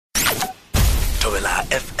Thobela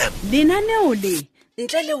FM. Lenaneo le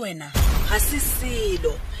ntle le wena ga se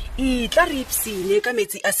selo e tla re ipsine ka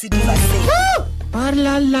metsi a sediba se.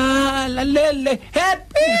 la lele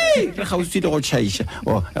happy re ga o tsile go chaisha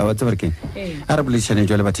o a ba tsaba ke a re boleshane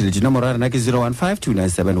jwa le batheletši nomoro ya rena ke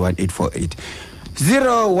 0152971848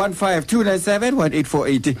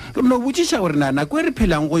 0152971848 no butsisha gore na go re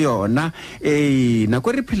phelang go yona na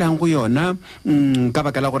go re phelang go yona ka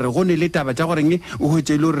baka la gore go ne le taba tša goreng o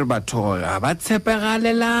hwetse le gore batho ba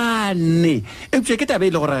tshepegalelane epše ke taba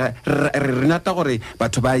ile gore re nata gore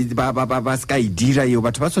batho ba ska dira yo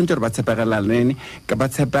batho ba swantse gore ba tshepegalelane ka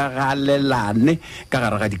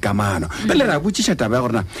gare ga dikamano pele ra butsisha taba ya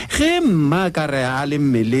gorena ge mma ka re a le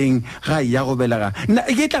mmeleng ga ya go belega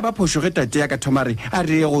ke tla ba phošo ge tate ya ka thoma a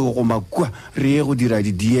re go makwa re go dira di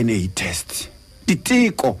DNA test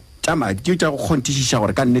diteko tša madi ke tša go kgontišiša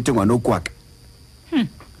gore ka nnete ngwana o kwaka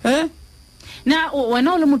na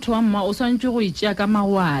wena o le motho wa mma o swantse go itšea ka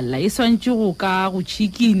magwala e swantse go ka go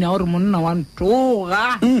tšhikina gore monna wa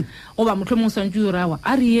ntoga goba motlho mongwe swantse o rawa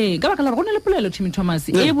a re ye ka baka la gore go ne le polelo Timmy Thomas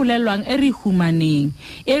e bolelwang e re humaneng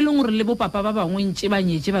e leng gore le bopapa ba bangwe ntse ba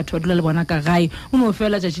nyetse batho ba dula le bona ka gae o no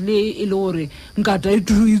fela tšatši le e le gore nkata e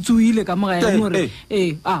tsuile ka mogae gore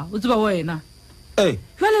o tseba wena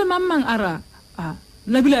jale mamang a ra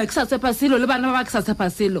nabila ke sa tshepa selo le bana ba ke sa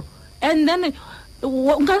tshepa selo and then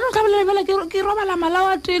nkano ka bolela ke robala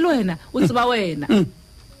malawa telo wena o tseba wena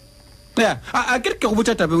a ke go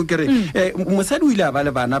botsa tabeng ke re mosadi o ile a ba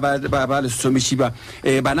le bana ba le somishiba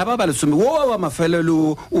bana ba le somi wa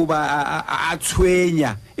mafelelo o ba a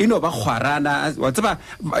tshwenya ino ba khwarana wa tseba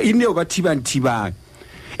ine o ba thibang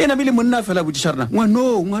ena bile monna fela botsa rena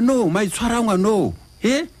ngwano mai tshwara ngwano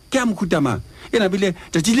ke a mkhutama ena bile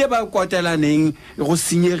tšile ba kwatelaneng go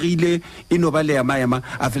senyegile ino ba le ya maema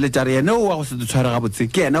a feletša re yena o wa go se tshwara ga botse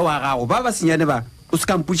ke yena wa gago ba ba senyane ba o se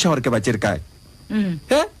ka mputša gore ke ba tšere kae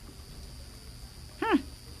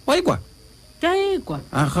wa ikwa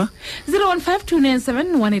aha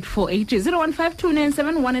 0152971848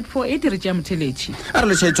 0152971848 re tšea motheletši a re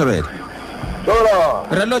le tšhaitšobele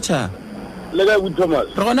re lotšha le ka Good Thomas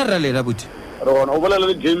re gona re lela buti re gona o bolela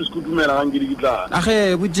le James Kutumela ga ngidi kitlana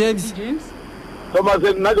age bu James Thomas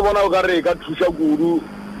nna ke bona o ka re ka thuša kudu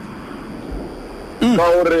ka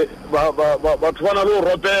gore batho ba na le go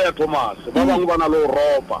ropea Thomas ba bangwe ba na le go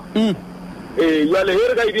ropa jale he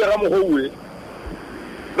re ka idira mogowe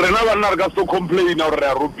rena banna re ka se complaina gore re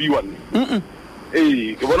a ropiwa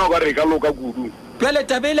ke bona o ka re ka loka kudu pele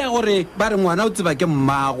tabele gore ba re ngwana o tseba ke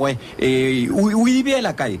mmagwe o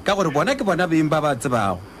ibeela kae ka gore bona ke bona beng ba ba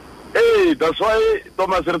tsebago that's why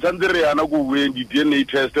Thomas re tsantse re yana go bueng di DNA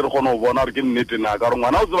test re kgona go bona gore ke nnete na ka gore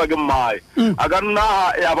ngwana o tseba ke mmae a ka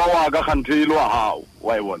nna ya ba wa ka gantele wa hao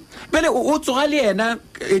wa e bona pele o tsoga le yena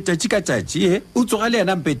tšatši ka tšatši o tsoga le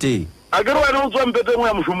yena mpeteng a ke re wena o tswa mpeteng o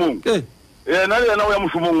ya mošomong yena le yena o ya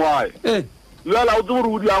mošomong wae jala o tsebe gore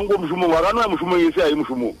o diang ko mošomong wa ka no ya mošomong e se a ye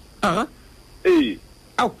mošomong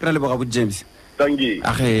au ra leboga bo James tanki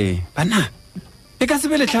age bana e ka se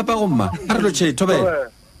be le tlhapa go mma a re lo tšhe thobela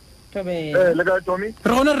le ka Tommy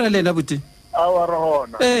re gona re lena buti a wa re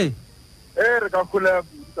gona re ka khula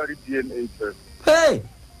ka di DNA test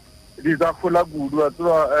di ka khula kudu a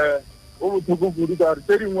tswa o bothoko kudu ka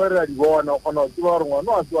re dingwe re a di bona gona tswa re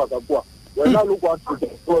ngwana a tswa ka kwa wena lo kwa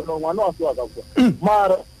tswa ngwana a tswa ka kwa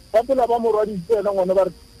mara ba pela ba morwadi tsena ngwana ba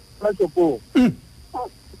re na tsopo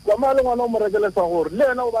ka mala ngwana o mo rekele sa gore le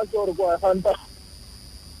ena o ba tsore kwa ganta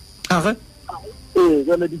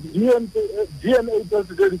jale di DNA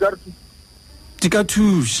test di ka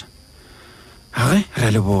thuša age re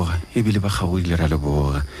a leboga ebile ba kgagodile re a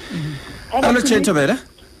leboga a lo tšhetobela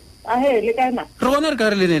le kana re gona re ka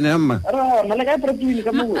re le nene mma re gona le ka protini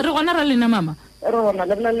ka mo re gona ra lena mama re gona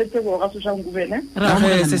le bla le tsebo ga sošang kubene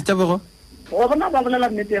age se tšabego wa bona ba bolela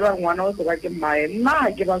nnete ba ngwana o tseba ke mmae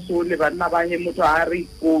nna ke ba so le banna ba he motho a re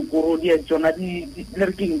go di tsona di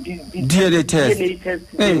lerking di DNA test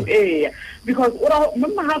because ora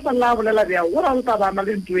monna ha sa la bolela bja ora o taba ma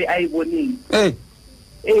le ntwe a e boneng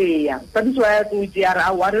ta ditso ya go tšea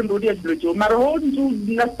a wa re ndo di tlo mara ho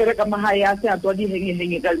ntse na spere ka mahaya se a tswa di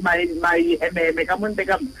henge ka mai eme ka monte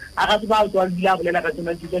ka a ga tswa tswa di la bolela ka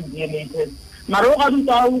tsona di DNA test maro ga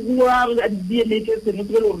dutsa o bua DNA test ne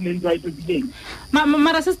tlo re le ntwa ito dileng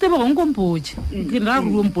mara se stebo go nkompotse ke ra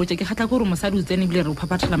go mpotse ke kgatla go re mosadi o tsene bile re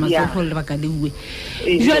phaphathela matsogo le baka lewe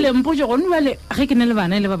jwale mpotse go nwale ge ke ne le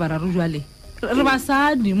bana le ba bararo jwale re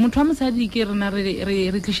basadi motho wa mosadi ke rena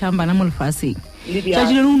re tlišang bana mo lefaseng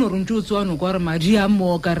tšatši le no re ntse o tswano kwa re madi a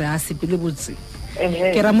mo ka re a sepele botse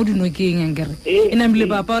ke ra mo dinokeng yang kere e namile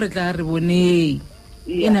papa re tla re boneng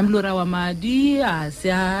e na mlora wa madi a se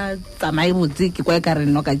a tsamae botse ke kwa ka re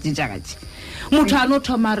no ka tjitjagaji motho a no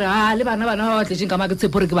thomara le bana ba tletseng ka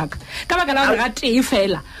maketsepore ke baka la gore ga tee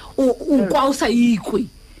fela o kwa o sa ikwe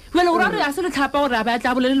wele o ra re a se le tlhapa gore a ba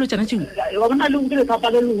tla bolelelo tsana tšeng wa bona le go le tlhapa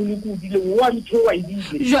le go le kudile wa ntho wa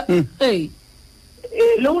idile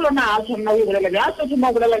le go lona a tshwana go bolela ya se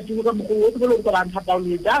mo bolela tšeng ka mogolo o tlo go ba tlhapa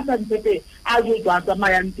le ja sa ntse a jo tswa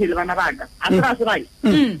tsamaya ntele bana baka a tra se bai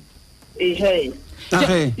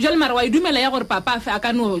jale mara wa idumela ya gore papa a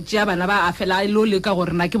ka no tšea bana ba a fela lo le ka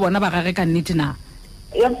gore na ke bona ba gage ka nnete na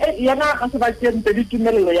yana ga se ba tsente di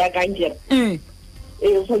tumelelo ya kankere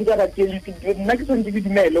o sontse ba tsele nna ke sontse ke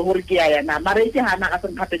dumele gore ke ya yana mara ke hana ga se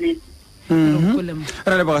nkgapeletse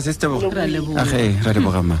ra le boga sister ra le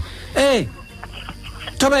boga ma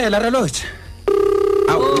thobela re loche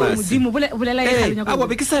modimo bolela a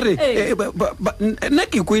be ke sa re nna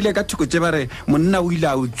ke koile ka thoko tse ba re monna o ile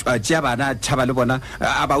a tšea bana a tšhaba le bona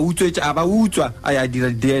a ba utswa a ya dira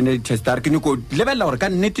DNA test a re ke nyako lebelela gore ka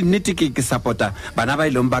nnete ke support-a bana ba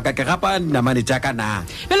ileng baka ke gapa dinamane tša ka na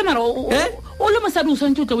pele mara o le mosadi o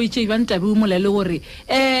swantse o tla o itšeibang tabe o molele gore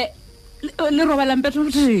le robalang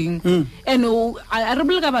petroteng and a re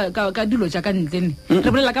bolela ka dilo tša ka ntlene re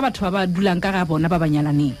bolela ka batho ba ba dulang ka ga bona ba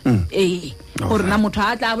banyalaneng gore na motho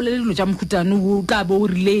a tla bolele dilo tša mokhutane o tla bo o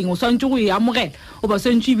rileng o swantse go e amogela o ba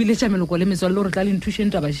swantse ebile tša meloko le metswalle gore tla le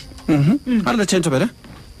nthušeng tabaše a re le tšhento bela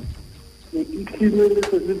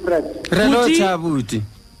re lo tšhabuti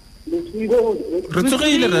re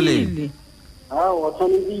tsogile re lele wa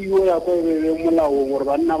tshwanetse yo ya kwa be molao gore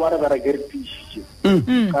banna ba re ba re gerpisitše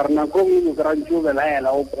ka re nako ngwe ka rantse o belaela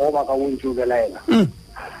o koba ka bontse o belaela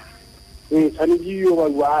tshwanetse yo ba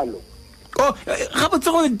jalo ga botse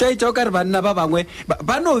go ntaetša o ka re banna ba bangwe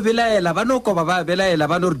ba no belaela ba no koba ba belaela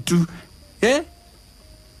ba no re tu ba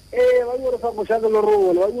yo re fa mošake le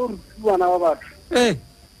role ba yo re tu bana ba batho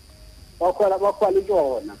ba kgwale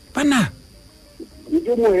tsona bana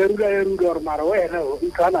ke mo herula gore mara wena o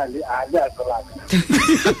ikana le a le a tsaka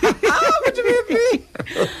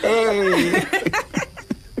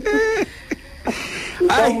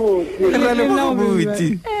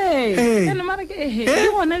di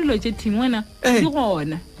gona dilo tše thingwena di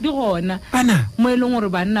gona mo e leng gore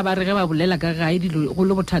banna ba rege ba bolela ka gae dilo go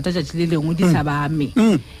le bothata tšatši le lengwe di sa ba ame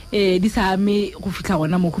di sa ame go fitlha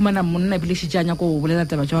gona mokhumana monna ebile šitšanya ko go bolela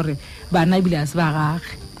taba tša gore bana ebile a se ba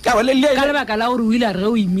gage ka lebaka la gore o ile a re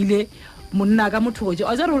o imile monna ka mothoje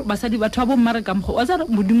a tsare basadi batho ba bommare ka mgo a tsare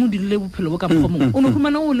modimo dilile bophelo bo ka mgomong o no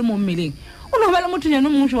khumana o le mo mmeleng o no bala motho nyane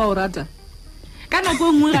mongwe wa o rata ka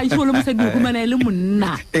nako nngwe ga itse le mosadi o khumana le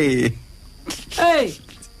monna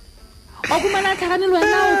o khumana tlhagane le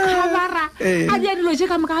wena o khabara a di dilo tse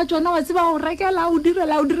ka moka tsona wa tseba o rekela o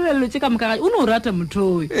direla dilo tse ka moka o no rata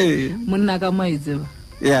motho monna ka maitseba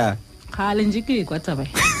ga le nje ke kwa taba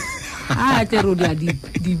te ro dia di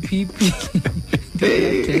pipi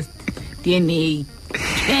test DNA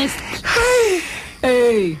test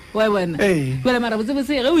wa bona wala mara botse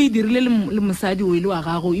ge o e dirile le mosadi o ile wa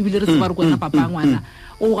gago ebile re se ba re kwana papa ngwana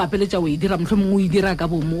o gapeletša o e dira mohlomongwe o e dira ka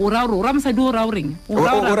bomo o ra mosadi o ra o reng o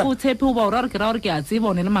ra o tshepe o ba o ra ke ra gore ke a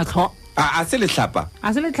tseba o ne le matlho a se le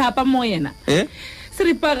tlhapa mo yena se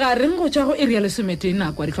ripa ga reng go tšwa go area lesomete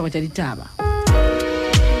nako a ditlhogo tša ditaba